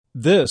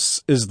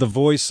This is the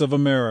voice of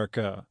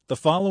America. The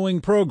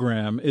following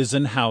program is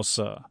in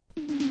Hausa.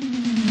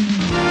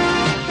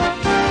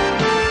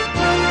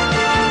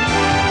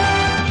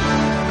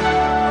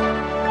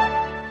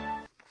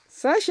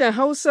 Sashen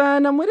Hausa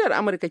na muryar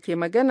Amurka ke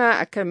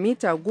magana a kan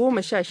mita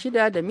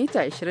 16 da mita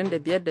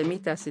 25 da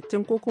mita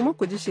 60 ko kuma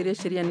ku ji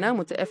shirye-shiryen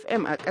namu ta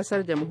FM a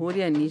ƙasar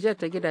jamhuriyar Nijar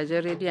ta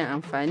gidajen rediyon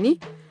amfani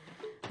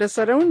da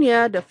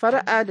sarauniya da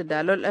fara'a da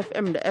dalol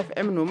FM da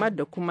FM Nomad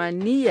da kuma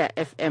Niyya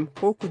FM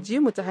ko ku ji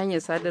mu ta hanyar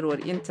sadarwar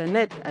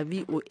intanet a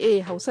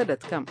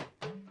voahausa.com.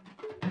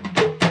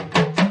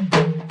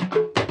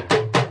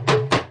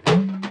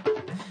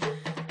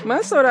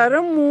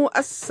 Masauraran mu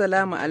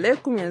Assalamu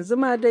alaikum yanzu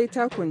ma dai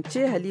ta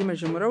kunce Halima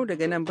Jumrau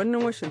daga nan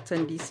birnin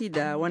Washington DC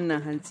da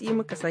wannan hantsi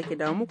muka sake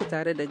dawo muku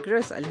tare da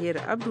Grace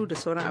Alheri Abdu da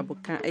sauran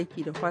abokan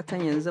aiki da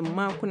fatan yanzu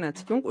ma kuna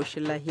cikin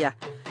ƙoshin lahiya.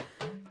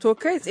 To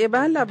kai tsaye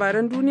bayan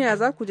labaran duniya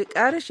za ku ji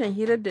ƙarashin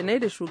hirar da na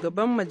da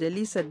shugaban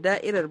majalisar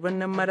da'irar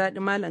birnin Maraɗi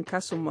Malam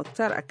Kasum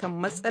Muktar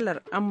akan matsalar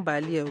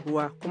ambaliyar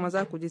ruwa kuma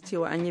za ku ji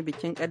cewa an yi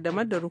bikin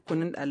ƙaddamar da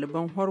rukunin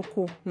ɗaliban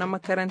horko na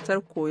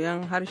makarantar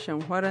koyon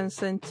harshen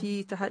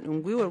Faransanci ta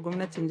haɗin gwiwar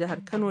gwamnatin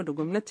jihar Kano da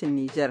gwamnatin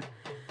Nijar.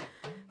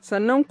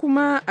 Sannan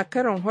kuma a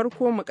karon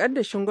harko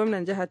mukaddashin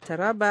gwamnan jihar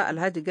Taraba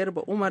Alhaji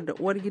Garba Umar da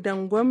uwar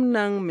gidan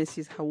gwamnan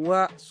Mrs.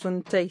 Hauwa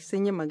Suntai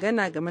sun yi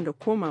magana game da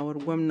komawar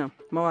gwamnan.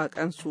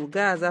 Mawaƙan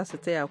Suga za su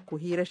taya ku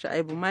hira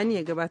Sha'ibu Mani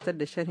ya gabatar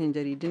da sharhin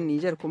jaridun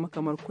Nijar kuma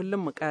kamar kullum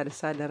mu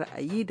ƙarisa da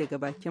ra'ayi daga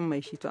bakin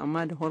mai shi to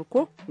amma da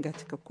harko ga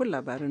cikakkun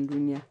labaran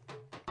duniya.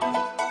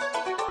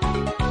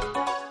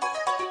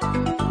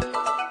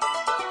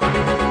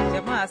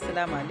 Jama'a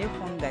assalamu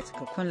alaikum ga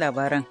cikakkun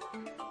labaran.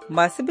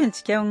 Masu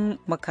binciken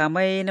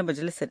makamai na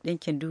Majalisar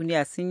Ɗinkin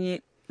Duniya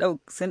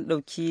sun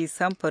ɗauki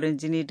samfurin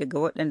jini daga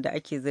waɗanda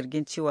ake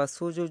zargin cewa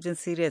sojojin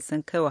Siriya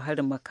sun kai wa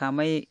harin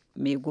makamai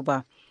mai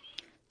guba.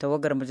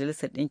 Tawagar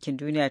Majalisar Ɗinkin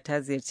Duniya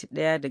ta ziyarci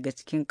ɗaya daga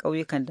cikin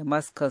ƙauyukan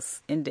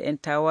Damascus inda 'yan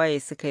tawaye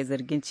suka yi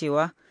zargin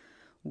cewa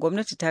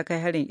gwamnati ta kai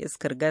harin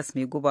iskar gas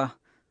mai guba.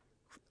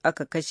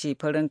 Aka kashe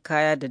farin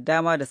kaya da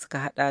dama da suka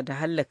haɗa da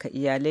hallaka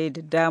iyalai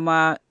da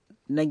dama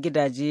na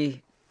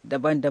gidaje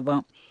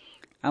daban-daban.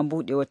 An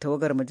buɗe wa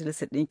tawagar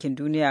Majalisar Ɗinkin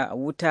Duniya a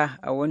wuta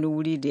a wani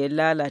wuri da ya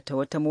lalata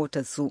wata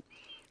motar su,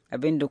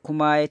 abinda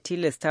kuma ya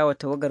tilasta wa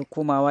tawagar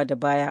komawa da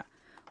baya.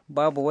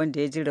 Babu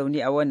wanda ya ji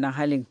rauni a wannan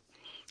halin.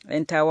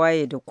 'Yan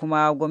tawaye da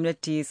kuma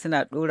gwamnati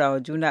suna ɗora wa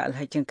juna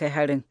alhakin kai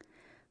harin.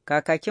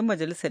 Kakakin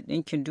Majalisar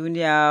Ɗinkin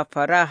Duniya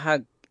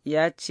Farah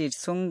ya ce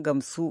sun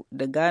gamsu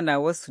da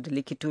ganawarsu da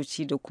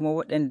likitoci da kuma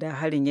waɗanda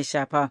harin ya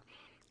shafa.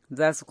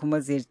 Za su kuma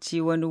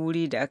ziyarci wani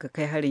wuri da aka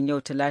kai harin yau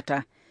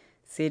Talata.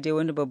 Sai dai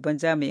wani babban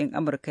jami'in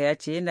Amurka ya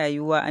ce yana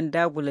yiwuwa an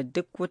dagula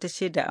duk wata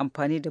shaida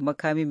amfani da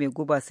makami mai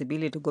guba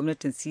sabili da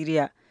gwamnatin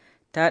Siriya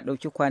ta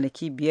ɗauki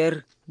kwanaki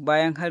 5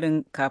 bayan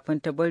harin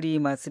kafin ta bari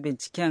masu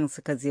binciken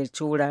suka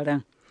ziyarci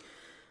wuraren.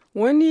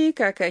 Wani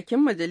kakakin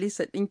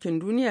Majalisar Ɗinkin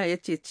Duniya ya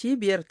ce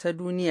cibiyar ta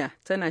duniya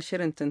tana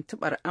shirin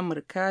tuntuɓar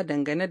Amurka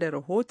dangane da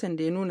rahoton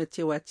da ya nuna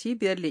cewa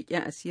cibiyar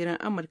leƙen asirin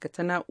Amurka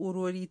ta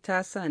na'urori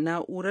ta sa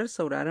na'urar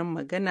sauraron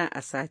magana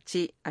a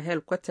sace a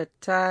helkwatar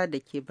ta da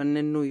ke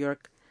birnin New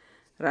York.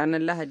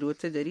 Ranar Lahadi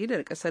wata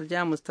jaridar kasar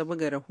Jamus ta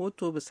buga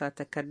rahoto bisa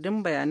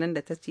takardun bayanan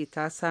da ta ce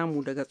ta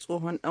samu daga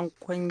tsohon dan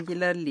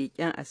kwangilar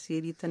leƙen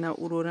asiri ta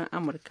na'urorin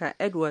Amurka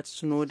Edward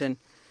Snowden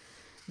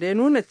da ya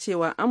nuna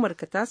cewa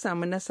Amurka ta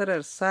samu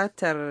nasarar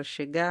satar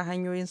shiga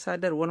hanyoyin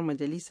sadarwar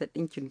Majalisar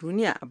Ɗinkin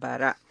Duniya a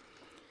bara.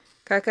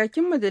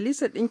 Kakakin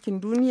Majalisar Ɗinkin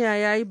Duniya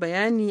ya yi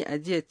bayani a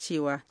jiya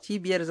cewa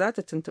cibiyar za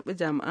ta tuntuɓi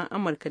jami'an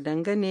Amurka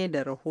dangane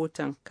da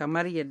rahoton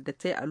kamar yadda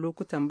ta yi a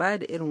lokutan baya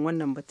da irin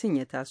wannan batun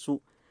ya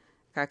taso.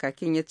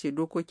 Kakakin ya ce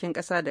dokokin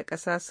ƙasa da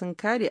ƙasa sun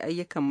kare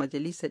ayyukan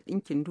Majalisar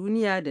Ɗinkin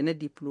Duniya da na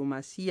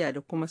diflomasiyya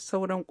da kuma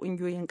sauran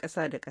ƙungiyoyin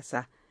ƙasa da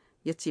ƙasa.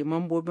 Ya ce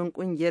mambobin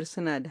ƙungiyar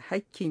suna da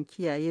hakkin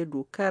kiyaye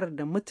dokar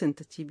da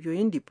mutunta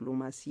cibiyoyin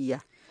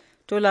diflomasiyya.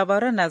 To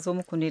labaran na zo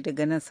muku ne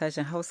daga nan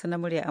sashen Hausa na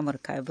murya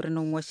Amurka a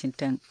birnin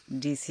Washington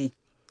DC.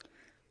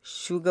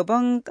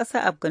 Shugaban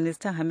ƙasar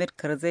Afghanistan Hamid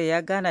Karzai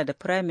ya gana da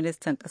Firayim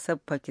Ministan ƙasar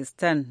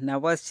Pakistan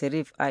Nawaz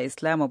Sharif a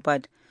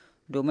Islamabad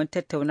domin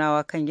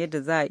tattaunawa kan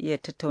yadda za a iya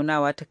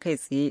tattaunawa ta kai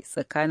tsaye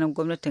tsakanin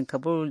gwamnatin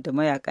Kabul da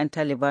mayakan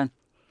Taliban.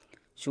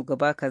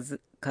 Shugaba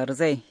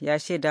Karzai ya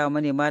shaida wa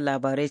manema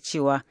labarai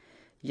cewa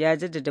ya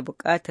jaddada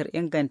buƙatar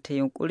inganta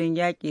yunkurin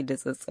yaƙi da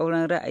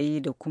tsatsauran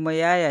ra'ayi da kuma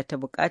yayata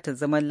buƙatar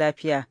zaman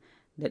lafiya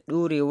da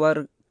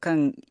ɗorewar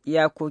kan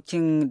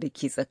iyakokin da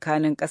ke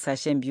tsakanin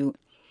ƙasashen biyu.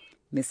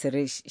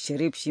 Mr.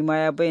 Sharif shi ma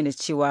ya bayyana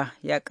cewa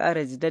ya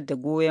ƙara jaddada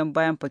goyon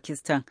bayan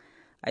Pakistan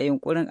a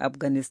yunkurin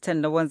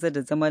Afghanistan na wanzar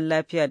da zaman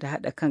lafiya da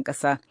haɗa kan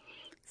ƙasa.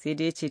 Sai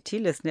dai ya ce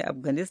tilas ne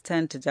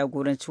Afghanistan ta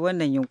jagoranci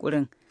wannan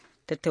yunkurin.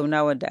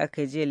 Tattaunawar da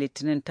aka yi jiya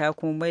Litinin ta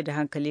kuma mai da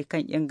hankali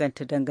kan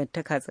inganta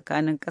dangantaka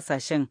tsakanin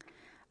ƙasashen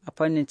a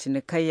fannin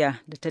cinikayya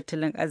da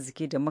tattalin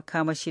arziki da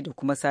makamashi da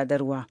kuma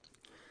sadarwa.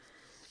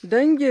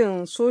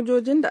 Dangin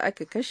sojojin da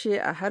aka kashe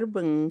a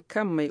harbin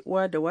kan mai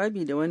uwa da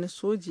wabi da wani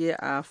soji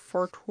a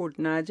Fort Hood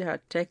na jihar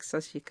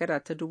Texas shekara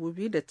ta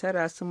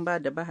 2009 sun ba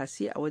da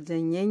bahasi a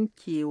wajen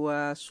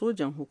yankewa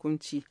sojan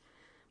hukunci.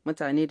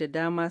 Mutane da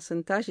dama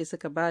sun tashi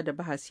suka ba da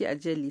bahasi a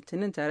jiya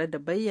Litinin tare da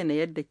bayyana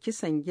yadda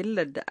kisan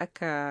gillar da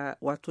aka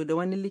wato da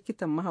wani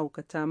likitan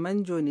mahaukata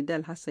Manjo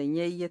Nidal Hassan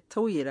ya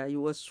tauye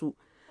rayuwarsu.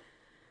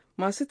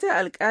 Masu taya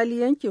alkali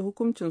yanke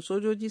hukuncin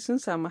sojoji sun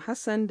samu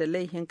Hassan da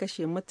laihin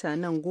kashe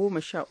mutanen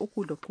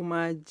 13 da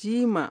kuma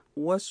jima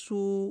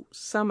wasu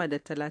sama da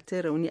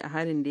 30 rauni a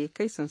harin da ya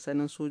kai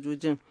sansanin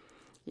sojojin.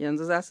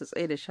 Yanzu za su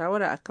tsaye da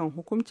shawara akan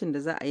hukuncin da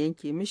za a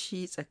yanke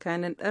mishi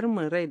tsakanin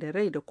ɗarmin rai da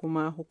rai da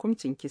kuma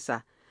hukuncin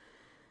kisa.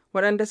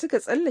 Waɗanda suka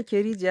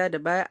tsallake rijiya da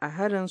baya a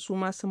harin su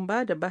ma sun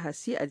ba da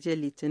bahasi a jiya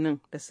Litinin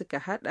da suka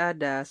hada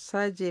da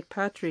Saje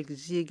Patrick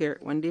Ziegler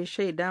wanda ya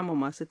shaida ma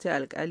masu taya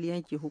alkali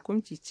yanke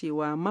hukunci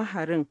cewa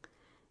maharin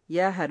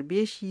ya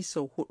harbe shi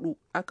sau 4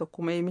 aka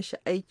kuma yi mishi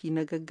aiki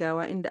na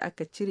gaggawa inda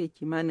aka cire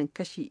kimanin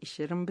kashi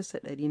 20 bisa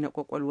 100 na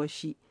kwakwalwar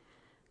shi.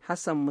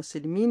 Hassan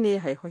musulmi ne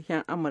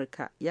haihuhen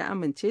Amurka ya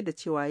amince da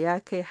cewa ya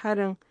kai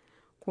harin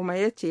kuma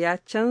ya ce ya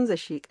canza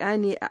sheƙa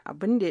ne a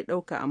abin da ya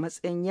ɗauka a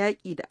matsayin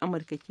yaƙi da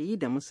Amurka ke yi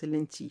da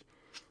Musulunci.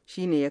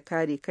 Shi ne ya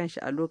kare kanshi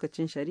a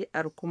lokacin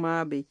shari'ar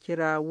kuma bai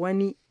kira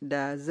wani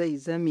da zai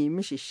zame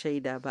mishi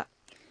shaida ba.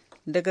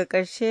 Daga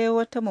ƙarshe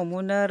wata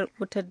mummunar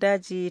wutar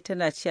daji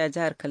tana ci a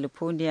jihar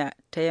California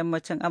ta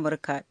yammacin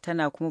Amurka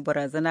tana kuma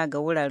barazana ga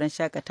wuraren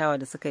shakatawa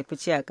da suka yi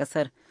fice a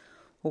ƙasar.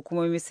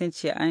 Hukumomi sun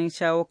ce an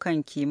shawo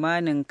kan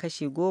kimanin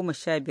kashi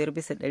 15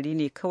 bisa 100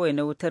 ne kawai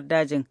na wutar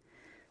dajin.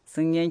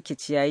 Sun yanke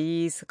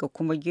ciyayi suka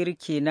kuma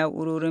girke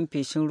na'urorin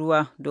feshin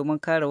ruwa domin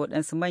kare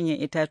waɗansu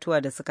manyan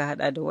itatuwa da suka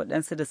hada da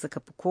waɗansu da suka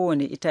fi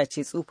kowane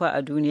itace tsufa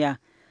a duniya.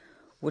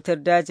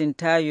 Wutar dajin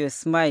ta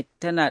Yosemite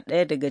tana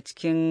ɗaya daga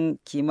cikin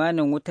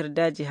kimanin wutar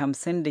daji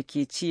 50 da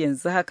ke ci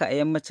yanzu haka a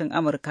yammacin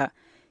Amurka,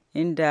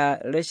 inda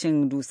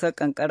rashin dusar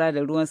kankara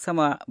da ruwan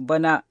sama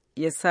bana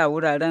ya sa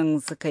wuraren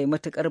suka yi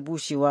matuƙar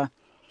bushewa.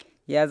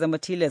 Ya zama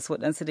tilas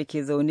waɗansu da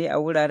ke zaune a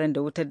wuraren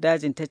da wutar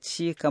dajin ta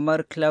ci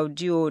kamar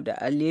Claudio da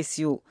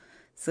Alessio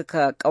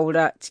suka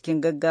ƙaura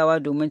cikin gaggawa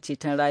domin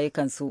ceton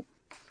rayukansu.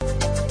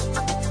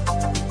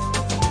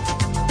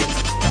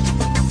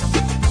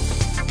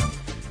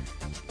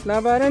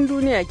 Labaran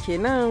duniya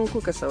kenan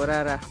kuka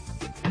saurara.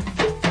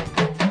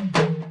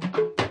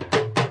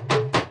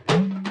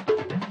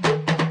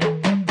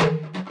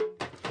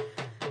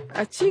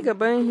 A ci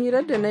gaban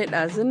hirar da na yi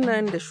ɗazun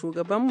nan da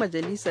shugaban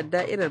majalisar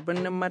da'irar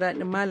birnin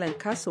Maraɗi Malam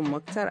Kasim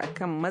Muktar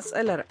akan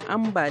matsalar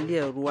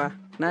ambaliyar ruwa,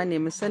 na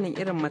nemi sanin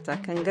irin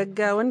matakan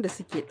gaggawan da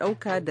suke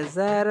ɗauka da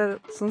zarar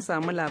sun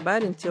samu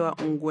labarin cewa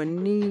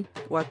unguwanni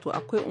wato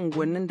akwai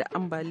unguwannin da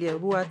ambaliyar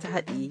ruwa ta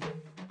haɗiye.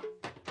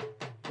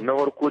 Na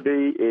farko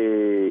dai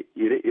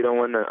ire-iren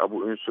wannan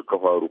abu in suka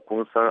faru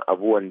kun san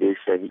abu wanda ya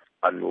shafi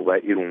annoba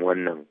irin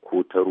wannan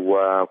ko ta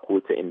ruwa ko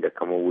ta inda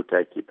kamar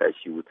wuta ke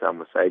tashi wuta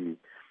misali.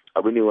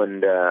 Abu ne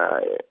wanda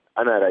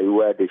ana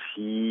rayuwa da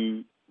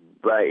shi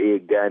ba iya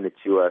gane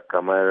cewa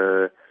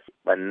kamar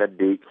ɓannar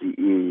da yake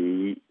iya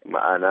yi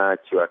ma'ana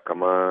cewa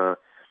kamar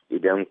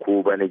idan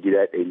ko bana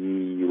gida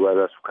 100 ruwa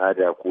za su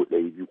kada ko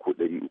 200 ko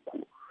 300.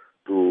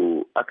 To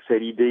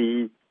aksari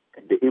dai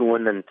da irin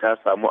wannan ta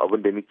samu abin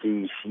da muke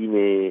yi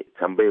shine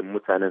tambayar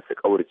mutanen su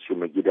kaurace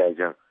ma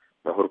gidajen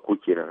na farko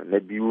kenan. Na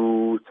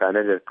biyu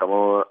tanadar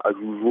kamar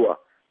ajujuwa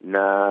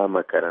na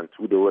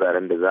makarantu da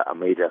wuraren da za a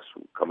maida su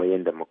kamar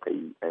yadda muka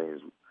yi a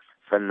yanzu.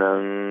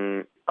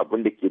 Sannan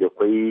abin da ke da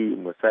kwai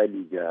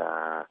misali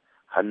ga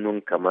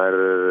hannun kamar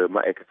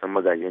ma'aikatan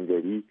magajen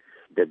gari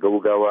da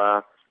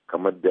gaugawa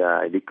kamar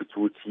da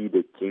likitoci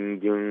da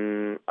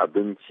kingin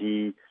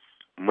abinci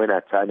muna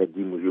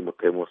tanadi mu je mu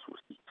kai musu.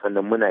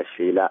 Sannan muna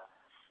shela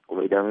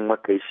kuma idan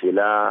muka yi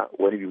shela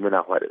wani bi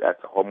muna faɗaɗa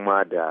ta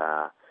ma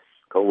da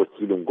kawo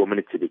wakilin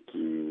gwamnati da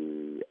ke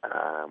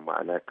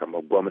ma'ana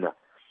kamar gwamna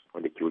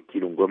wanda ke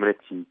wakilin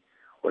gwamnati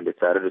wanda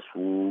tare da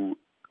su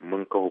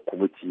mun kawo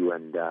kwamiti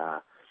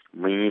wanda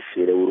mun yi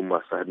shela wurin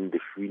masu hannu da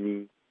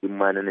shuni in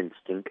ma na nan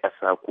cikin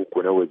ƙasa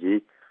ko na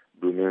waje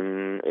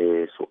domin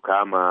su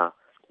kama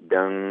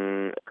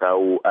don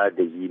kawo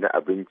agaji na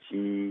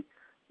abinci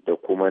da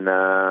kuma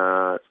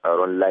na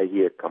tsaron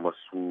lahiyar kamar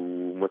su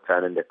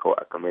mutanen da kawai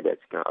aka maida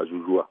cikin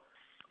azuzuwa.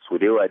 So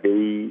da yawa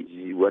dai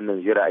wannan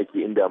jira ake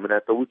inda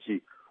muna ta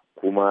wuce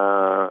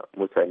kuma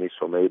mutane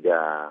su mai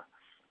da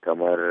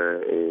kamar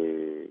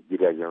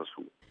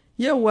gidajensu.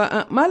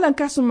 Yauwa, Malam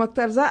Kasim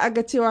Muktar za a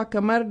ga cewa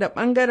kamar da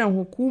ɓangaren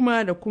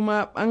hukuma da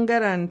kuma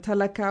ɓangaren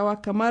talakawa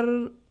kamar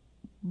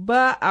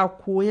ba a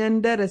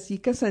koyan darasi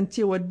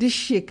kasancewa duk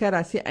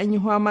shekara sai an yi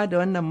fama da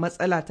wannan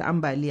matsala ta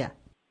ambaliya.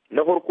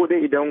 Na farko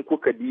dai idan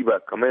kuka diba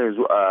kamar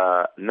yanzu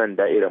a nan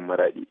da'irar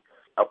Maraɗi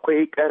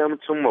akwai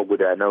karamcin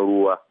magudanan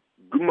ruwa.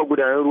 Duk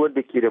magudanan ruwan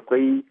da ke da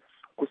kwai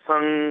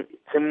kusan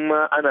tun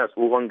ma ana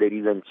tsohon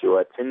gari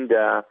zancewa tun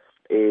da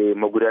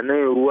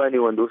magudanan ruwa ne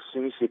wanda wasu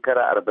sun yi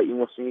shekara 40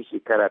 wasu sun yi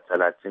shekara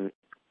 30.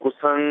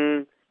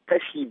 Kusan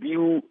kashi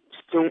 2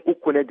 cikin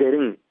 3 na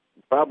garin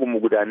babu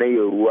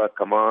magudanayar ruwa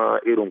kama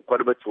irin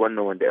kwalbaci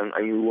wannan wanda in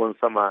an yi ruwan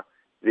sama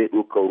zai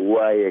ɗauka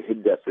ruwa ya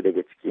hidda su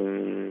daga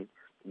cikin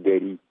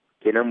gari.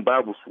 Kenan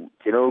babu su,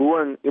 kenan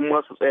ruwan in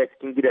ma su tsaya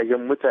cikin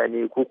gidajen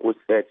mutane ko su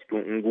tsaya cikin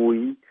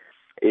unguwoyi,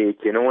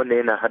 kenan wannan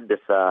yana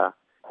haddasa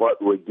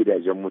kwaɗuwar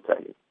gidajen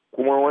mutane.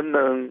 Kuma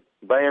wannan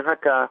bayan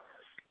haka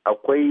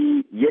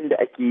akwai yadda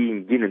ake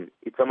yin ginin,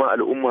 ita ma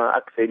al'umma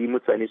aksari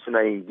mutane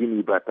suna yin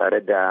gini ba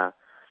tare da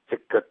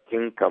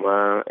cikakken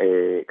kama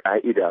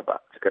ka'ida ba,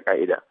 cika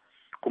ka'ida.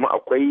 Kuma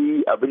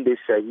akwai abin da ya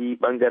shahi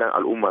bangaren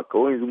al'umma,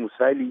 kawai yanzu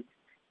misali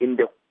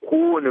inda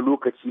kowane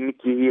lokaci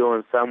muke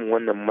yawan samun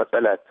wannan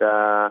matsala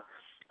ta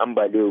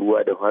ambaliyar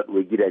ruwa da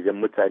faɗuwar gidajen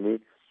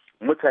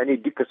mutane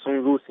duka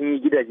sun zo sun yi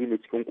gidaje ne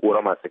cikin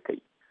ƙorama su kai,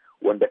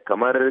 wanda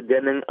kamar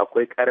ganin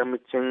akwai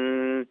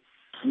karamcin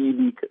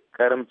fili,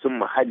 karamcin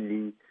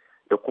muhalli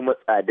da kuma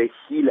tsadar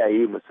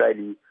filaye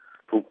misali,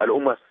 to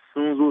al'umma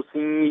sun zo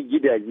sun yi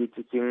gidaje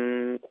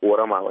cikin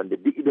ƙorama wanda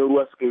duk idan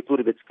ruwa suka yi to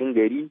daga cikin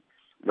gari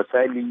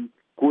misali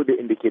ko da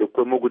inda ke da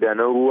kwai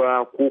magudanan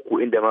ruwa ko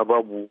inda ma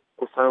babu,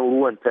 kusan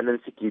ruwan ta nan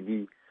suke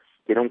bi.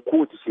 Idan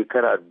kowace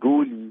shekara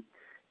dole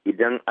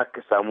idan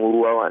aka samu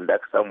ruwa wanda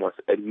aka samu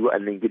wasu ƙarfi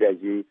wa'annan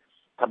gidaje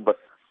tabbas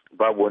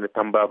babu wani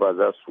tamba ba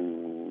za su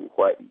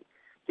hwaɗi.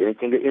 Idan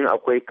kin ga in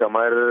akwai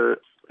kamar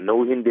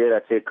nauyin da ya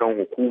rataye kan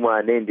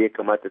hukuma na yadda ya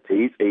kamata ta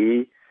yi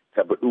tsaye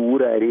ta baɗi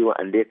wurare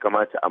wa'anda ya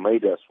kamata a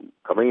maida su,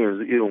 kamar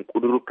yanzu irin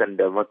ƙudurrukan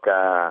da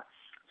maka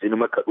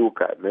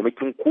ɗoka,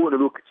 maimakon kowane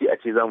lokaci a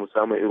ce za mu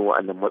samu irin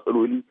wa'annan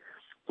matsaloli,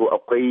 to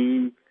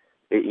akwai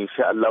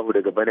insha Allahu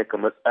daga bana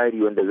kamar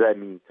tsari wanda za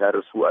mu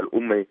tare su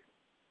al'ummai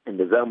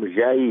inda za mu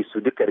jaye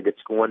su duka daga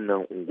cikin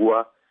wannan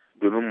unguwa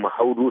domin mu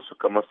haudo su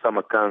kamar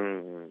sama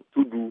kan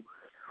tudu,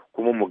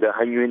 kuma mu ga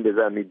hanyoyin da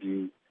za mu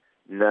bi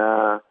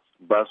na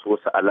ba su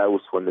wasu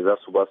alawus wanda za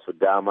su ba su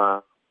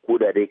dama ko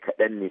da dai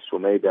kaɗan ne su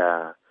mai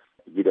da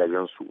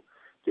gidajensu.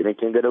 Kenan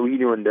kin ga nauyi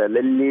ne wanda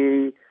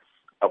lalle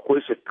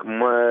akwai shi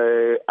kuma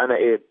ana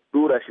iya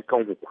dora shi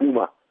kan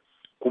hukuma,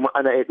 kuma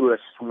ana iya dora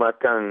shi suma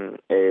kan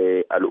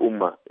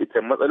al'umma.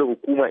 Ita matsalar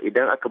hukuma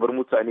idan aka bar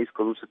mutane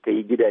suka zo suka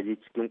yi gidaje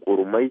cikin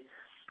ƙorumai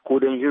ko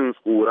don jin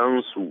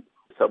tsoronsu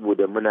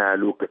saboda muna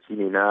lokaci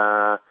ne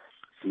na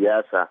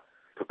siyasa,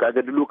 to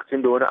kaga duk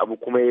lokacin da wani abu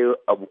kuma ya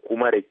abu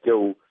kuma da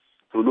kyau,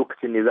 to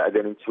lokacin ne za a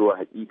ganin cewa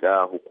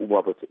hakika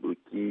hukuma ba ta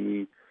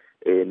ɗauki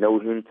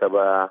nauyinta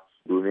ba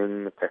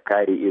domin ta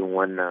kare irin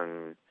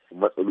wannan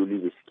matsaloli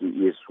da suke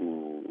iya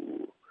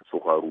su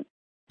faru.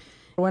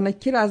 Wane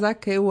kira za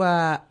ka yi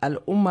wa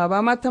al'umma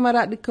ba ma ta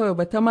Maraɗi kawai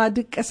ba ta ma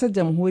duk ƙasar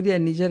jamhuriyar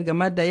Nijar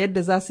game da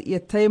yadda za su iya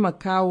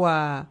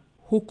taimakawa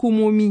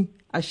hukumomi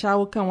a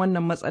shawo kan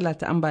wannan matsala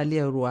ta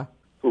ambaliyar ruwa?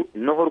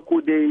 Na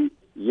farko dai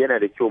yana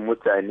da kyau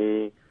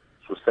mutane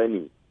su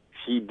sani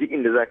shi duk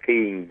inda za ka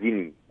yi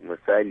gini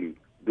misali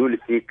dole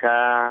sai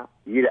ka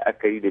yi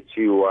la'akari da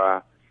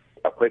cewa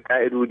akwai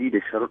ƙa'idodi da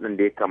sharuɗin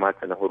da ya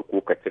kamata na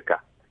farko ka cika.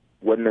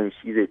 Wannan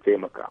shi zai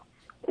taimaka,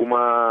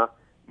 kuma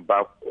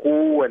ba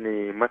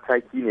kowane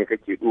mataki ne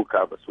kake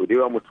ɗoka ba. So da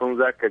yawa mutum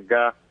za ka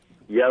ga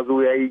ya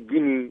zo ya yi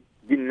ginin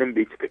nan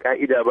bai cika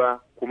ka'ida ba,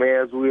 kuma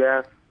ya zo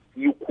ya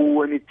yi ko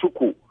wani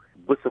ciko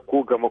bisa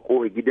ko gama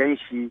ko gidan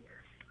shi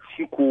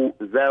ko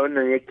za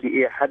wannan yake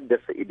iya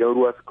haddasa idan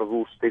ruwa suka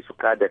zo su tai su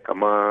kada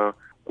kama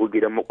ko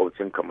gidan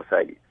makwabcinka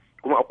misali.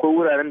 Kuma akwai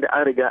wuraren da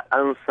an riga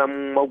an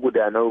san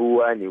magudanan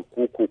ruwa ne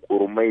ko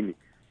kokorumai ne,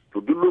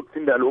 to duk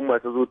lokacin da al'umma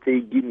ta zo ta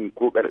yi gini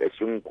ko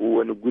ƙarƙashin ko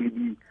wani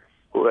gulbi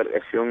ko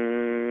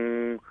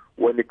ƙarƙashin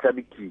wani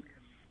tabki,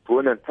 to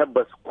wannan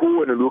tabbas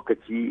kowane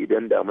lokaci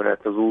idan damuna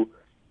ta zo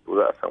to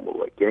za a samu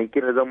ruwa. Kenan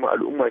kira zama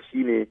al'umma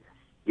shine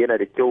yana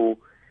da kyau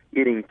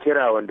irin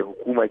kira wanda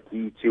hukuma ke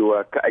yi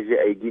cewa ka aje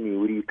a yi gini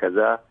wuri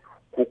kaza,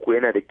 ko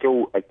yana da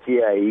kyau a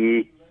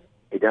kiyaye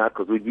idan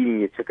aka zo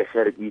gini ya cika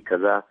sharadi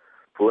kaza,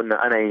 to wannan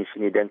ana yin shi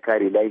ne don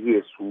kare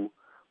lafiyar su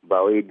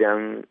ba wai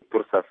don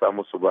tursasa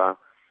musu ba,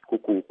 ko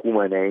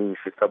hukuma na yin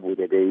shi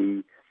saboda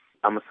dai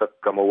amsa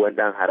kamar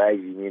wannan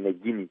haraji ne na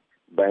gini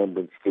bayan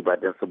bincike ba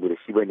don saboda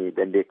shi ba ne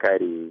don dai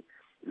kare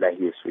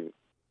lafiyar su ne.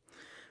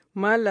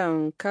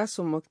 Malam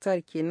Kasum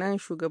Muktar kenan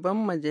shugaban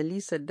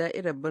majalisar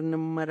da'irar birnin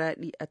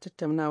Maradi a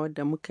tattaunawar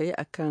da muka yi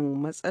akan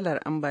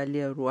matsalar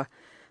ambaliyar ruwa.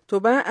 To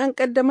bayan an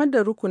kaddamar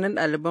da rukunin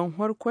ɗaliban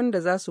harkon da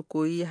za su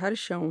koyi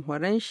harshen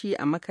Horanshi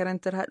a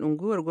makarantar haɗin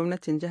gwiwar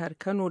gwamnatin jihar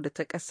Kano da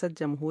ta ƙasar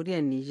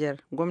jamhuriyar Nijar,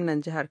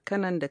 gwamnan jihar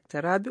Kano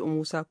Dr. Rabi'u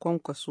Musa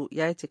Kwankwaso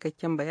ya yi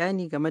cikakken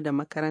bayani game da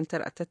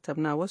makarantar a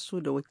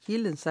tattaunawarsu da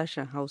wakilin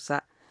sashen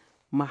Hausa,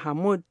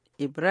 Mahmud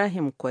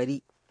Ibrahim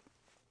Kwari.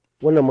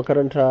 Wannan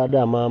makaranta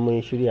dama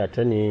mun shirya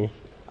ta ne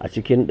a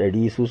cikin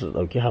 100 su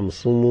ɗauki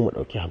 50 mu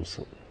ɗauki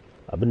 50.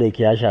 Abin da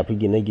yake ya shafi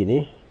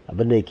gine-gine,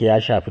 abin da yake ya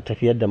shafi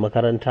tafiyar da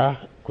makaranta,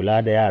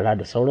 kula da yara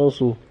da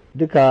sauransu,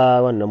 duka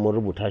wannan mun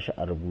rubuta shi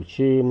a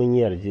rubuce, mun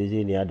yi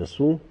yarjejeniya da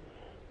su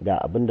ga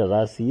abin da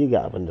za su yi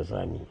ga abin da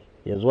za mu yi.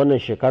 Yanzu wannan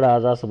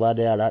shekara za su ba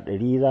da yara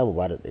 100, za mu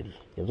ba da 100.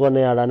 Yanzu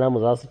wannan yara namu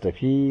za su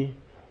tafi,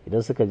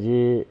 idan suka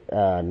je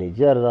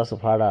Nijar za su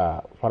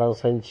fara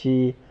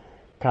Faransanci,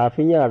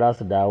 kafin yara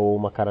su dawo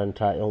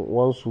makaranta 'yan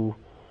uwansu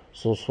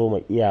sun soma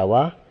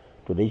iyawa,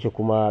 to to da yake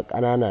kuma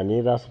ƙanana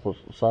ne za su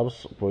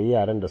koyi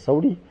yaren da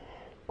sauri,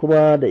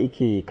 kuma da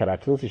yake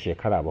karatunsu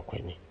shekara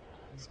 7 ne.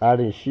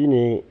 Tsarin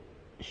shine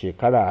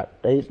shekara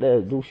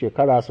ɗaya duk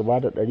shekara su ba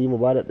da 100 mu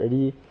ba da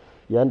 100,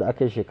 yayin da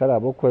aka yi shekara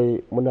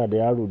 7 muna da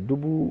yaro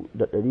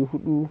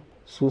 400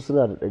 su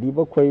suna da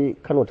 700,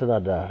 Kano tana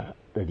da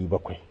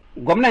 700.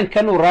 Gwamnan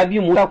Kano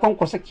Rabiu Musa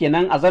Kwankwaso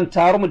kenan a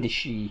zantawar mu da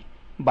shi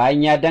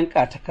bayan ya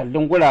danka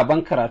takardun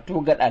guraben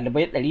karatu ga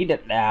ɗalibai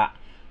 101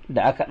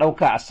 da aka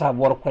ɗauka a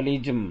sabuwar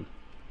kwalejin.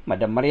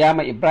 Madam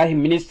Maryama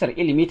Ibrahim, ministar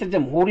ilimi ta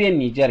jamhuriyar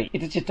Nijar,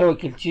 ita ce ta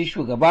wakilci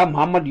shugaba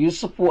Muhammad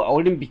Yusufu a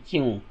wurin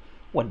bikin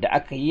wadda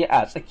aka yi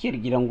a tsakiyar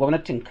gidan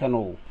gwamnatin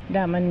Kano.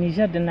 Daman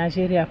Nijar da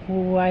Najeriya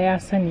kowa ya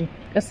sani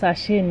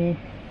ƙasashe ne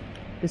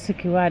da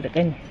suke wa da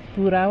ƙani.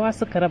 Turawa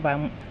suka raba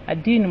mu,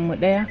 addinin mu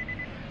ɗaya,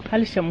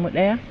 harshen mu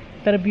ɗaya,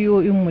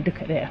 tarbiyoyin mu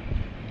duka ɗaya.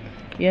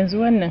 Yanzu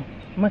wannan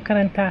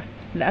makaranta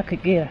da aka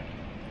kera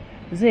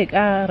zai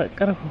ƙara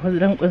ƙarfafa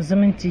danƙon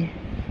zumunci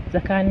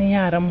tsakanin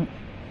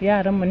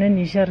yaranmu na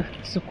Nijar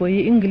su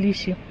koyi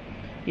Ingilishi,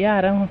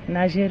 yaran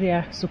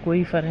Najeriya su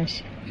koyi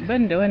Faranshi.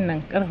 Banda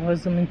wannan ƙarfafa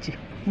zumunci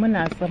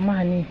muna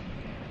tsammani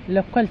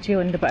lakwal ce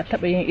wanda ba a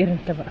taɓa yin irin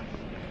ta ba,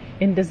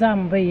 inda za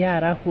mu bai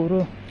yara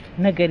horo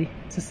nagari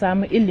su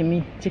samu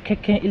ilimi,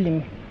 cikakken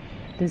ilimi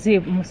da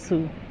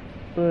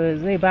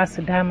zai ba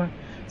su dama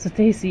su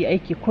ta yi su yi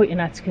aiki ko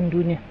ina cikin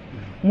duniya.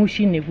 Mu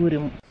shi ne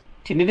burinmu.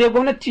 Tuni dai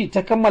gwamnati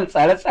ta kammala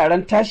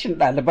tsare-tsaren tashin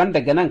ɗaliban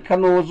daga nan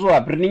Kano zuwa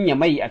birnin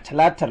Yamai a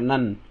talatar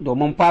nan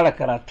domin fara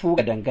karatu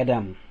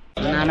gadan-gadan.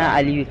 Sunana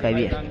Aliyu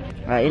Kabir.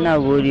 Ina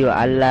gode wa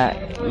Allah,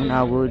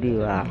 ina gode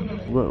wa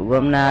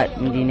gwamna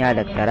injiniya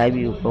Dr.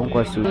 Rabiu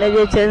Kwankwaso. Na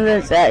je can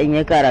zan tsaya in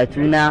yi karatu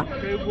na,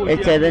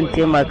 yace zan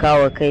taimaka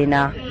wa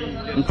kaina,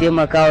 in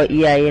taimaka wa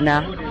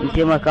iyayena, in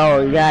taimaka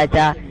wa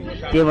jihata,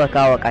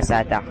 taimaka wa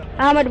ƙasata.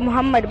 Ahmad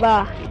Muhammad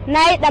Bawa. Na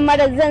yi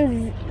ɗamara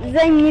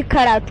zan yi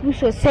karatu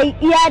sosai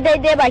iya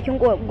daidai bakin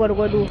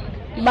gwargwado.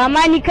 Ba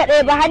ma ni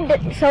kaɗai ba har da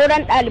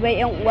sauran ɗalibai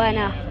 'yan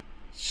uwana.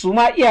 Su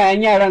ma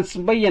iyayen yaran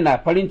sun bayyana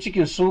farin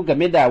cikin su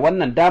game da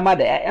wannan dama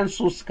da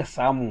 'ya'yansu suka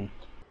samu.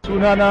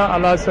 Sunana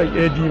Alhassan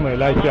Edi mai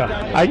lafiya.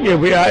 An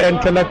ɗebi 'ya'yan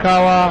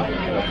talakawa,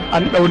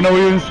 an ɗau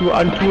nauyinsu,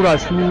 an tura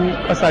su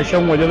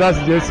ƙasashen waje za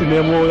su je su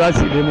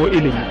nemo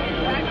ilimi.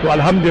 To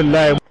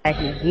alhamdulillah.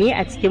 Ni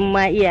a cikin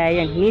ma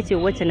iyayen ni ce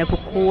wacce na fi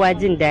kowa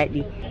jin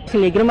daɗi. Shi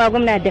mai girma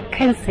gwamna da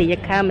kansa ya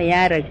kama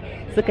yaron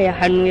suka yi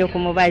hannu ya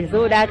kuma ba shi,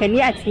 saboda haka ni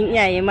a cikin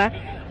iyaye ma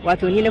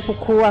wato ni na fi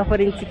kowa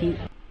farin ciki.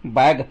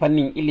 Baya ga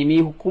fannin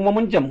ilimi,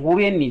 hukumomin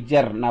jamhuriyar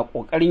Nijar na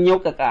ƙoƙarin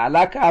yaukaka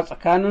alaka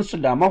tsakanin su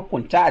da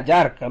mahukunta a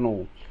jihar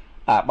Kano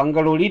a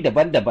ɓangarori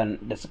daban-daban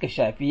da suka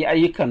shafi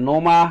ayyukan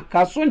noma,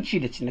 kasuwanci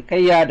da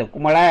cinikayya da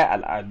kuma raya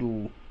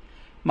al'adu.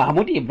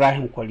 Mahmud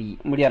Ibrahim Kwari,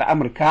 muryar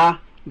Amurka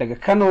daga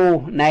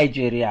Kano,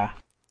 Nigeria.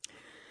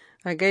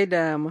 A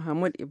gaida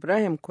Mahmud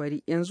Ibrahim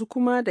Kwari, yanzu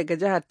kuma daga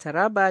jihar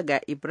Taraba ga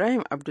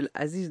Ibrahim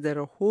Abdulaziz da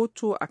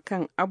rahoto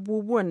akan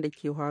abubuwan da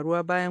ke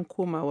faruwa bayan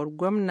komawar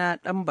gwamna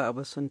ɗan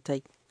Baba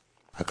Suntai.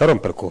 A karon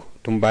farko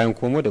tun bayan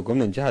komo da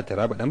gwamnan jihar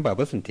Taraba dan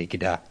Baba Suntai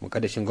gida,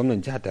 mukaddashin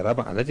gwamnan jihar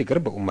Taraba Alhaji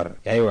Garba Umar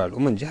ya yi wa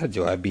al'umman jihar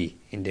jawabi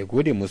inda ya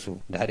gode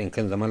musu da haɗin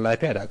kan zaman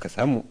lafiya da aka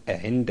samu a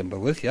yayin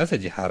dambarwar siyasar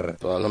jihar.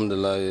 To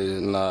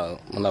alhamdulillah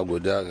muna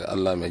godiya ga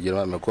Allah mai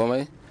girma mai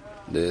komai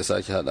da ya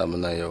sake haɗa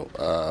muna yau.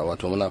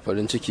 Wato muna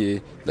farin ciki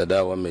da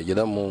dawon mai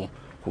gidanmu,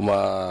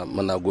 kuma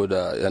muna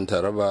goda 'yan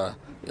Taraba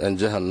 'yan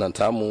jihar nan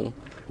tamu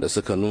da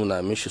suka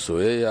nuna mishi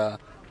soyayya,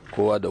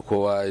 kowa da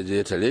kowa ya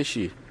je tare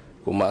shi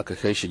kuma aka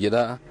kai shi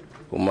gida,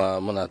 kuma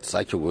muna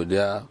sake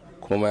godiya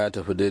kuma ya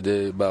tafi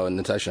daidai, ba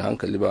wani tashin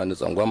hankali ba wani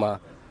tsangwama.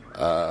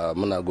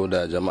 Muna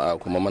goda jama'a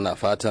kuma muna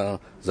fatan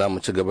za mu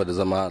ci gaba da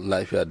zama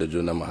lafiya da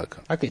juna mu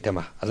haka. Haka ita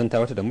ma azanta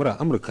wata da mura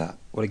Amurka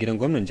uwar gidan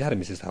gwamnan jihar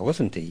Mrs. Hawa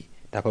Suntai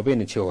ta fa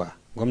bayyana cewa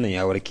gwamnan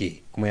ya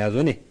warke kuma ya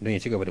zo ne don ya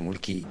ci gaba da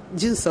mulki.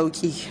 Jin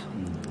sauki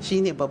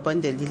shine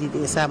babban dalili da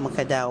ya sa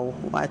muka dawo,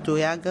 wato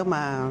ya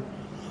gama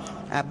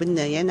abin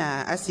nan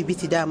yana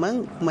asibiti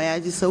daman kuma ya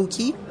ji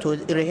sauki, to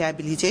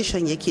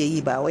rehabilitation yake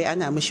yi, ba wai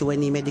ana mishi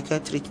wani medical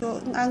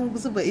treatment. In an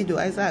zuba ido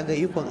ai za a ga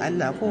ikon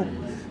Allah, ko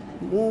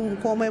mu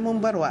komai mun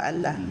bar wa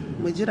Allah,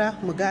 mu jira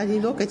mu gani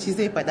lokaci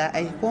zai faɗa,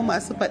 ai ko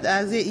masu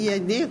faɗa zai iya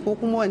ne ko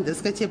kuma wanda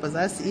suka ce ba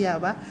za su iya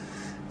ba,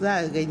 za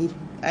a gani,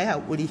 ai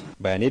haƙuri.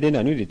 Bayanai dai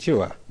na nuni da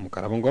cewa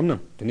mukarraban gwamnan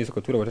tuni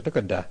suka tura wata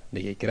takarda da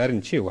ke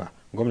kirarin cewa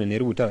gwamnan ne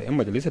rubuta wa 'yan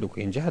majalisar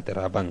dokokin jihar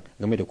Taraban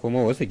game da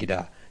komawarsa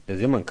gida da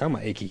zaman kama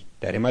aiki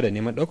tare ma da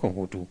neman ɗaukan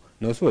hutu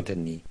na wasu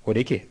watanni, ko da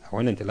yake a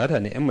wannan talata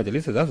ne 'yan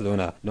majalisa za su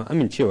zauna don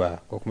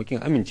amincewa ko kuma kin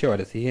amincewa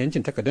da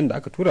sahihancin takardar da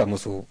aka tura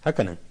musu.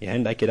 Hakanan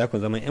yayin da ake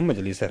dakon zaman 'yan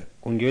majalisar,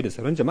 kungiyoyi da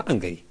sauran jama'an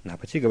gari na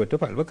fa ci gaba da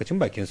tofa albarkacin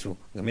bakin su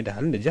game da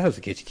halin da jihar su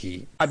ke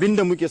ciki.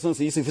 Abinda muke son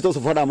su yi su fito su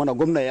faɗa mana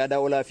gwamna ya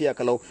dawo lafiya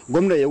kalau,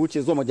 gwamna ya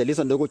wuce zuwa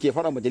majalisar da ke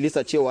faɗa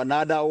majalisa cewa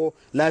na dawo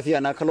lafiya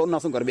na kalau, ina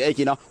son karbi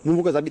aiki na, mu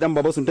muka zabi dan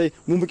Baba Suntai,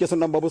 mu muke son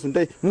dan Baba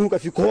Suntai, mu muka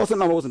fi kowa son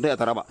dan Baba Suntai a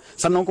Taraba.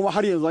 Sannan kuma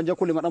har yanzu an je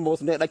kullum dan Baba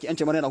Suntai daki an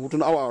ce mana yana hutu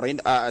na awa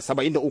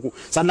 73,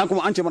 sannan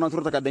kuma an ce mana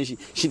tura takardan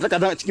shi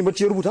takarda cikin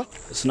bacci ya rubuta.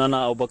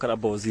 Sunana Abubakar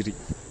Abba Waziri.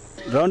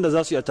 Rawan da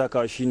za su iya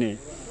takawa shine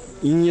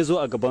in ya zo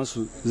a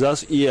gabansu za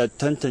su iya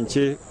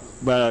tantance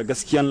ba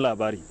gaskiyan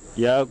labari,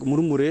 ya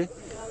murmure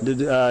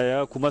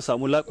ya kuma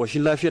samu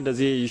ƙoshin lafiyar da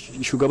zai yi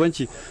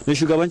shugabanci, don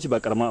shugabanci ba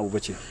karamin abu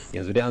bace.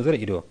 Yanzu dai an zura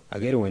ido a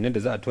ga irin wannan da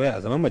za a toya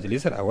a zaman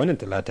majalisar a wannan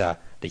talata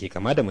da ke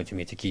kama da mace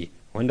mai ciki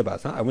wanda ba a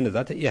san abin da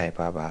za ta iya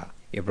haifa ba.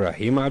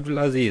 Ibrahim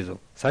Abdulaziz,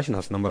 sashen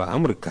Hausa na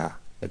Amurka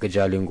daga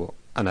Jalingo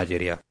a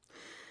Najeriya.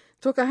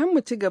 To ka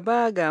mu ci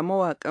gaba ga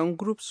mawakan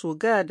Group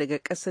Soga daga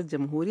ƙasar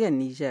Jamhuriyar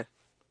Nijar.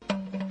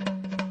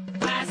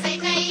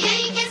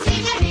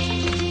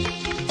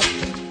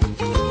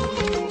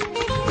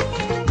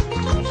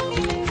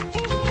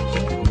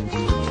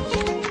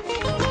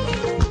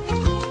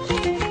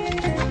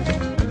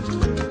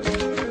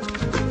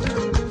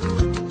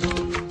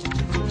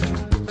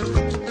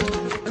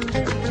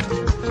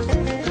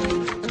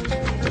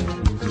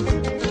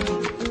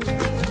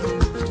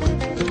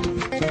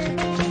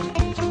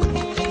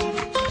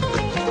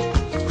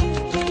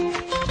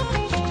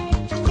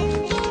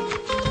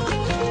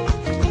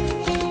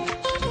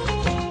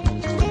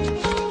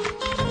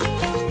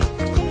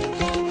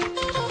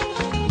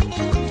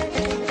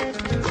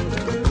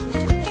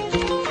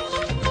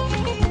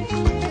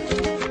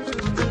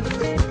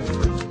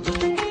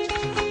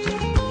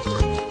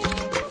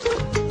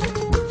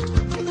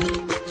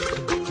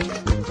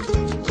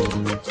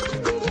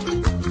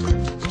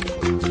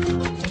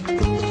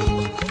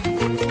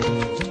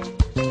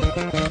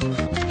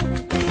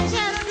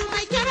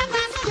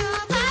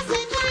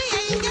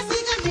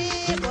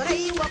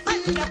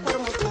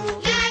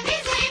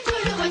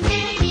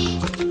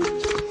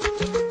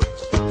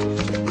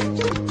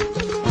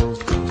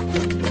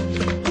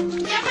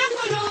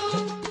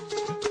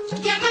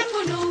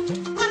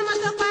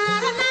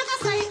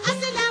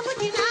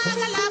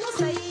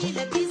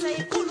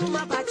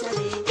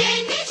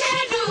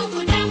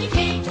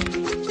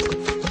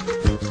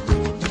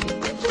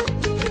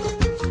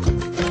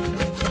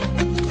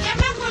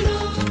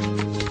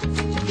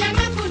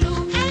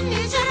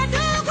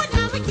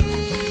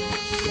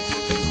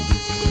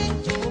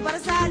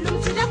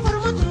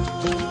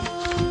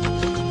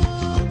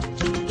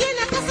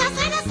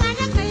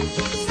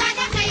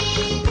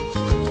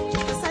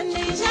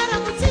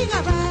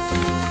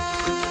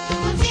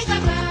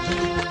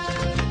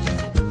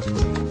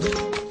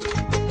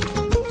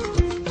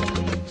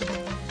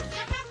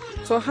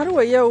 To har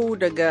wa yau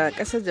daga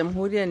ƙasar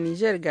jamhuriyar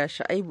Nijar ga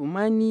Sha'aibu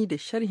Mani da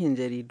sharhin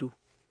jaridu.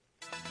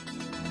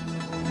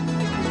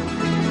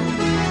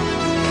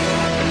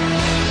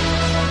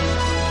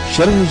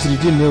 Sharhin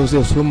jaridun na yau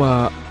zai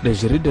soma da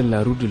jaridar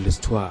La Rue de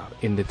l'Histoire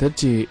inda ta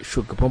ce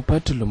shugaban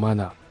fatin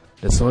Lumana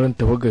da sauran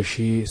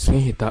tawagashi sun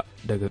hita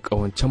daga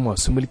ƙawancen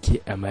masu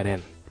mulki a Maren.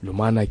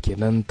 Lumana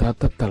kenan ta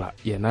tattara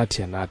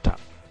yanata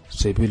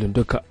sabilin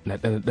duka na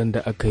ɗan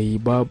da aka yi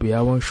babu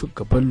yawon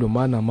shugaban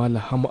Lumana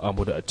Malam Hama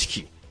Amudu a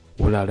ciki.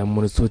 Wuraren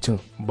ministocin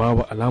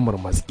babu alamar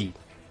matsi,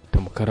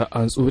 tamkar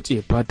an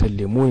tsotse fatan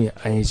lemo ne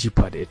an yi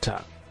jifa da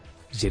ita.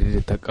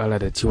 Jaridar ta kara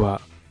da cewa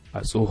a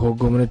tsohon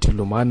gwamnatin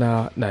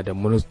Lumana na da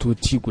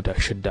ministoci guda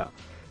 6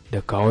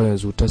 da kawo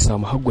yanzu ta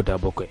samu har guda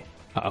 7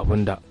 a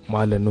abinda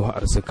Malam Nuhu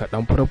Arzika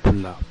dan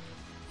farfulla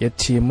ya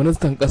ce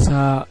ministan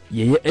ƙasa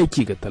ya yi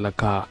aiki ga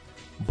talaka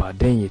ba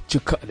don ya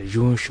cika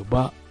aljihun shi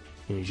ba,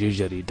 in ji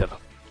jaridar.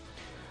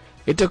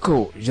 Ita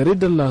ko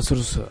jaridar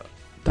Lasursa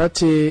ta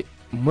ce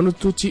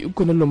ministoci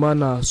uku na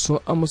Lumana sun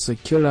amsa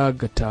kira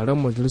ga taron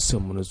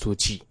majalisar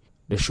ministoci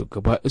da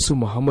shugaba Isu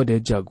Muhammad ya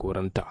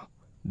jagoranta.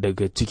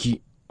 Daga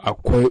ciki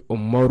akwai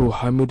Umaru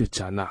Hamidu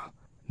Chana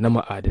na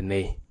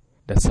ma'adanai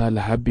da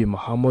Salih Habbi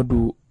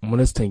Muhammadu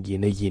ministan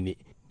gine-gine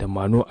da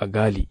Mano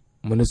Agali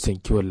ministan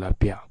kiwon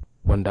lafiya,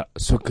 wanda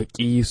suka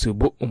ƙi su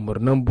bi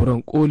umarnin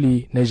buran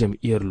koli na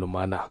jam'iyyar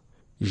Lumana.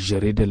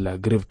 Jaridar La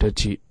Grève ta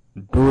ce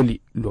dole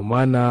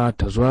Lumana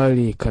ta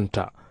zware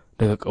kanta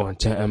daga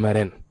ƙawancen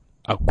MRN.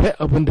 Akwai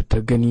abin da ta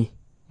gani.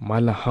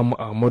 Malam Hamu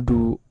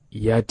Ahmadu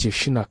ya ce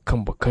shina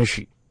kan bakan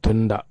shi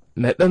tunda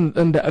na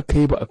ɗan da aka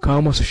yi ba a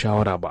kawo masa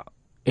shawara ba,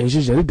 in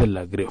ji jaridar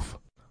La Grève.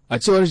 A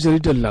cewar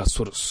jaridar La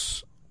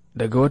Source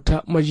daga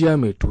wata majiya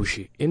mai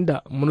tushe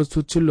inda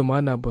ministocin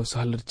Lumana ba su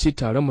halarci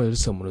taron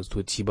majalisar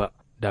ministoci ba,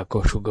 da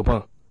kawai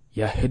shugaban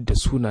ya hidda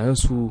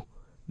sunayensu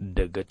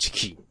daga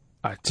ciki.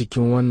 A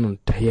cikin wannan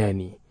tahiya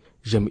ne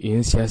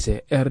jam'iyyun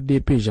siyasa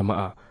RDP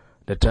jama'a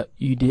da ta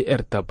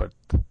UDR tabbat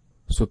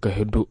suka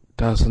hiddo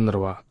ta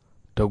sanarwa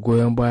ta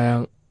goyon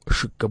bayan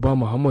shugaba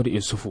Muhammadu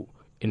Isufu,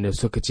 inda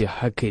suka ce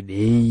haka da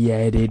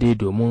ya yi daidai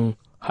domin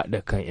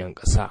haɗa kan 'yan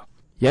ƙasa.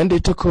 Yanda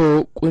ita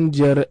kawo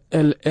ƙungiyar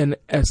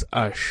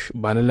LNSH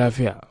ba na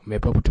lafiya mai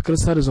fafutukar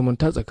sada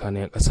zumunta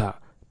tsakanin 'yan ƙasa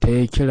ta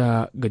yi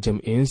kira ga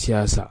jam'iyyun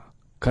siyasa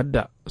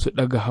kada su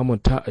ɗaga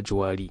hamunta a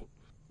juwari,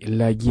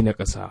 illa gina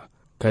ƙasa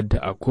kada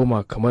a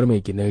koma kamar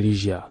mai ginin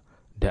rijiya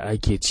da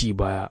ake ci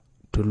baya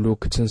tun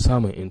lokacin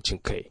samun 'yancin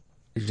kai.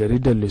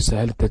 Jaridar Le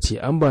Sahel ta ce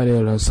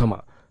ambaliyar ruwan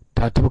sama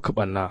ta tafka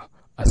ɓanna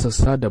a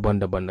sassa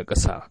daban-daban na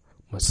ƙasa,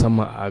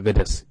 musamman a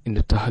Agadas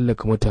inda ta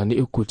hallaka mutane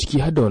 3 ciki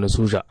har da wani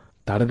soja,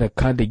 tare da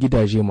kada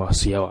gidaje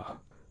masu yawa.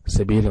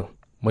 Sabilin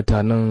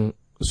mutanen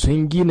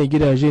sun gina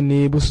gidaje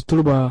ne bisa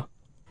turba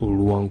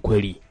ruwan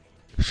kwari.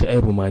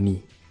 Sha'ibu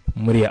Mani,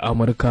 murya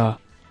Amurka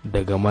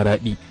daga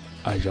Maradi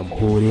a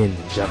jamhuriyar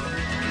Nijar.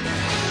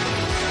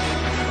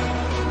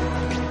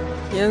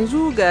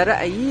 Yanzu ga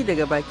ra'ayi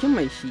daga bakin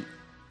mai shi.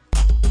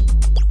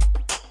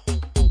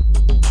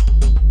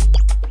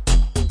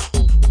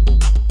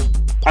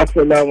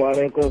 Assalamu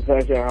alaikum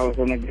sashen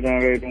Hausa na gidan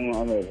rediyon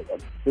Amurka.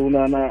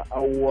 Sunana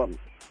Awwal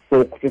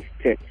Sokoto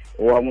State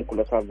wa muku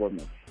da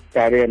government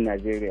tarayyar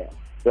Najeriya.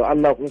 To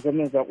Allah ku san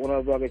min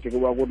sakona zuwa ga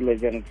shugaba Goodluck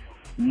Jonathan.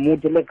 Mu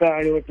talaka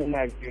arewacin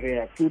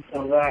Najeriya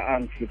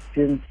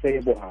 2015 sai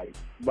Buhari.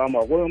 Ba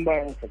ma goyon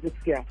bayan sa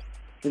gaskiya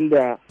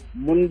tunda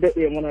mun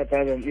daɗe muna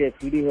ta jam'iyyar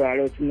PDP a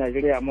arewacin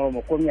Najeriya amma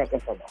ba komai a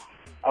ƙasa ba.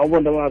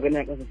 Abubuwan da muka gani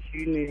a ƙasa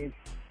shine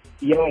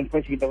yawan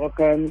fashi da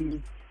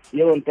makami,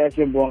 yawan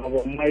tashin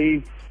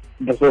mai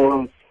da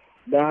sauransu.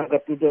 Don haka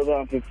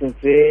 2015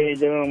 sai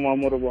jami'ar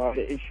Muhammadu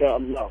Buhari insha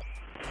Allah.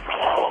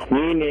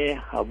 Ni ne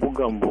Abu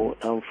Gambo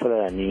ɗan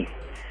Fulani.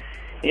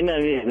 Ina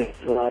mai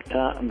gaisuwa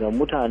ta ga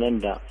mutanen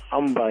da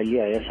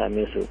ambaliya ya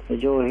same su na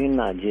jihohin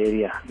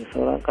Najeriya da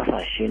sauran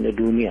ƙasashe na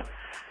duniya.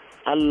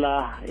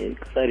 Allah ya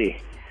tsare.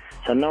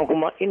 Sannan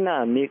kuma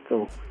ina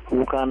miƙa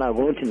kuka na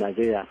gwamnatin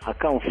Najeriya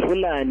akan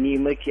Fulani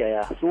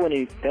makiyaya su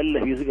wani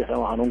tallafi suke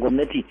samu hannun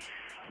gwamnati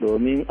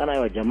domin ana yi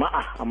wa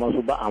jama'a amma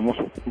su ba a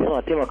musu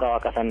suna taimakawa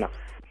ƙasar nan.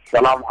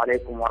 Salamu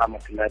alaikum wa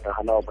rahmatullahi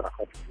ta'ala wa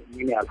barakatuhu.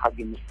 Ni ne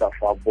Alhaji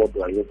Mustapha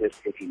Bodo a Yobe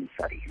State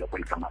Misari da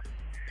Kulkama.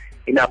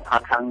 Ina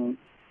fatan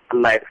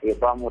Allah ya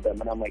ba mu da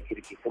mana mai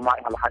kirki kuma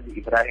Alhaji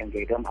Ibrahim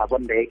Gaidan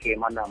abin da yake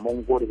mana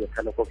mun gode da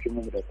talakokin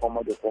mu da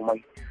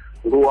komai.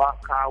 Ruwa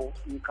kawo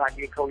in ka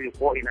je kauye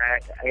ko ina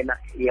ya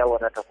iya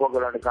wadata ko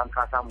garin rigan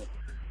ka samu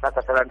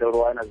saka tarar da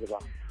ruwa yana zuba.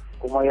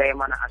 Kuma ya yi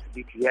mana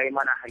asibiti, ya yi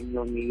mana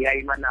hanyoyi, ya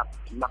yi mana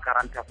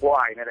makaranta ko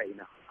a ina da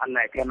ina.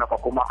 Allah ya taimaka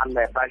kuma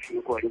Allah ya bashi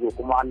iko rigo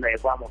kuma Allah ya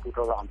ba mu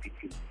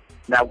 2015.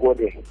 Na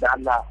gode da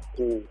Allah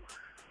ku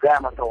gaya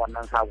masa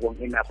wannan sabon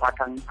ina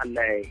fatan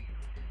Allah ya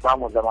ba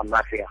mu zaman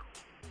lafiya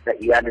da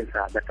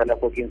iyalinsa da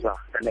talakokinsa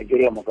da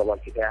Najeriya mu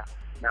gabaki daya.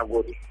 Na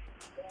gode.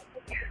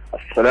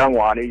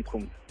 Assalamu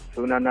alaikum.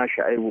 Sunana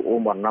Sha'ibu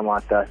Umar na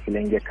mata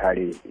Filinge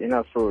Kare.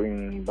 Ina so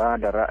in ba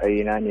da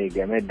ra'ayina ne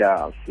game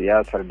da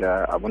siyasar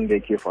da abin da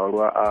yake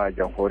faruwa a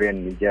jamhuriyar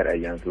Nijar a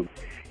yanzu.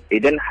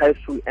 Idan har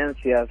su 'yan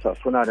siyasa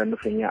suna da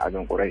nufin yin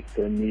abin ƙurai,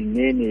 to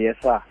menene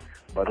yasa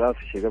ba za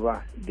su shiga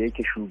ba da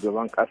yake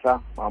shugaban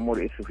ƙasa Mahmud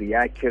Isufu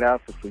ya kira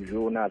su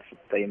jona su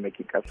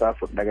taimaki ƙasa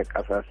su daga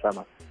ƙasar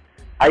sama.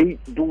 Ai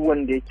duk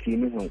wanda yake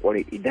nufin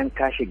ƙurai idan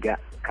ka shiga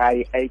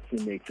kayi aiki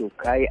mai kyau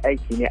kayi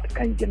aiki ne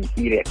akan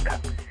jam'iyyarka.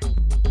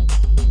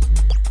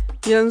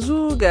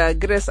 Yanzu ga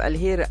Grace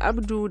Alheri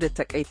Abdu da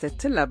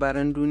takaitattun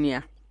labaran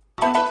duniya.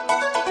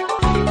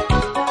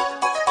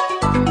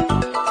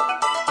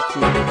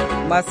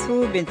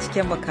 Masu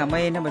binciken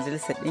makamai na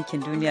Majalisar Ɗinkin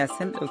Duniya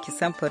sun ɗauki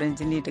samfurin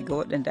jini daga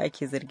waɗanda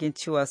ake zargin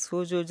cewa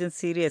sojojin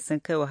Siriya sun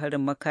kai wa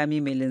harin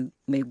makami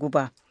mai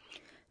guba.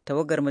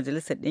 Tawagar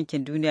Majalisar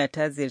Ɗinkin Duniya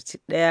ta ziyarci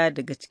ɗaya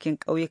daga cikin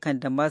ƙauyukan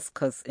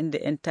Damascus inda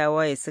 'yan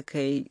tawaye suka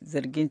yi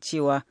zargin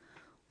cewa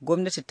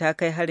gwamnati ta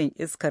kai harin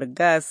iskar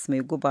gas mai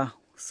guba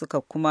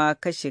suka kuma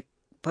kashe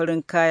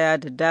farin kaya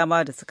da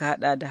dama da suka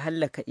hada da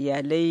hallaka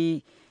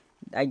iyalai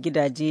a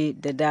gidaje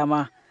da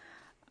dama.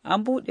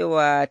 An buɗe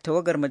wa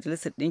tawagar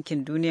Majalisar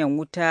Ɗinkin Duniya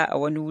wuta a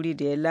wani wuri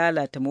da ya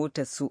lalata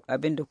motarsu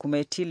abinda kuma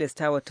ya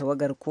tilasta wa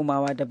tawagar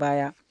komawa da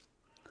baya.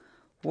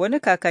 Wani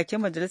kakakin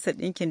Majalisar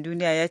Ɗinkin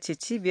Duniya ya ce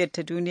cibiyar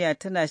ta duniya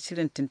tana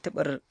shirin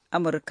tuntuɓar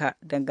Amurka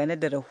dangane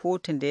da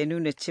rahoton da ya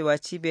nuna cewa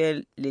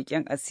cibiyar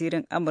leƙen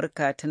asirin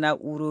Amurka ta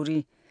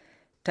na'urori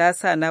ta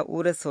sa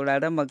na'urar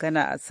sauraron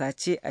magana a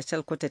sace a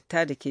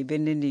shalkwatatta da ke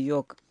birnin New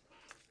York.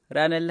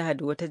 Ranar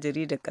Lahadi wata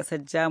jaridar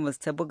ƙasar Jamus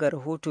ta buga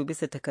rahoto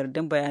bisa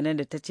takardun bayanan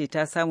da ta ce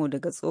ta samu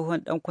daga tsohon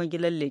ɗan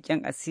kwangilar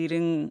leƙen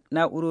asirin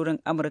na'urorin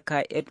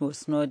Amurka Edward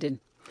Snowden.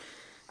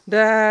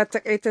 Da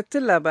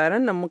takaitattun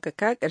labaran nan muka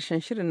ka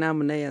ƙarshen shirin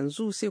namu na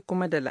yanzu sai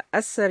kuma da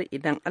la'asar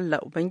idan Allah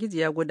Ubangiji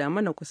ya gwada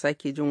mana ku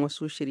sake jin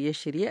wasu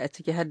shirye-shirye a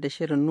ciki har da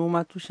shirin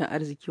noma tushen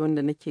arziki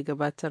wanda nake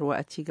gabatarwa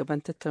a ci gaban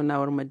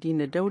tattaunawar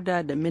Madina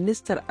Dauda da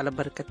ministar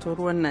albarkatun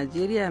ruwan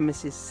Najeriya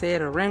Mrs.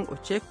 Sarah Ren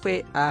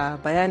Ochekwe a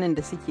bayanin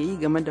da suke yi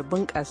game da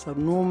bunƙasa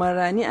noman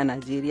rani a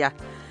Najeriya.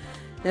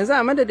 Yanzu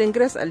a madadin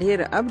Grace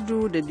Alheri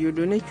Abdu da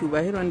Diodone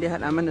Cubahiro wanda ya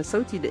haɗa mana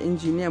sauti da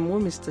injiniyan mu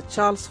Mr.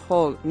 Charles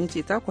Hall ni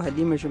ce taku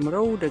Halima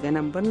Jumrau daga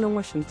nan birnin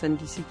Washington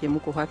DC ke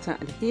muku fatan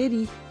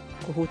alheri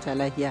ku huta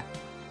lahiya.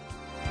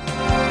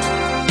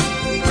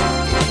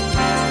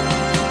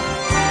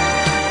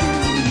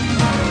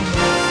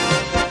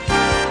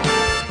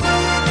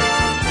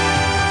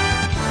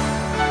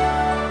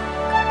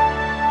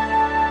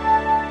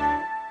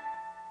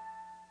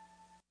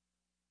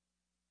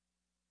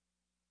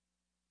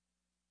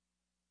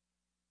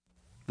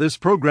 This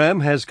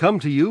program has come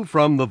to you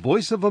from the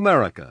Voice of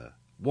America,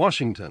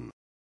 Washington.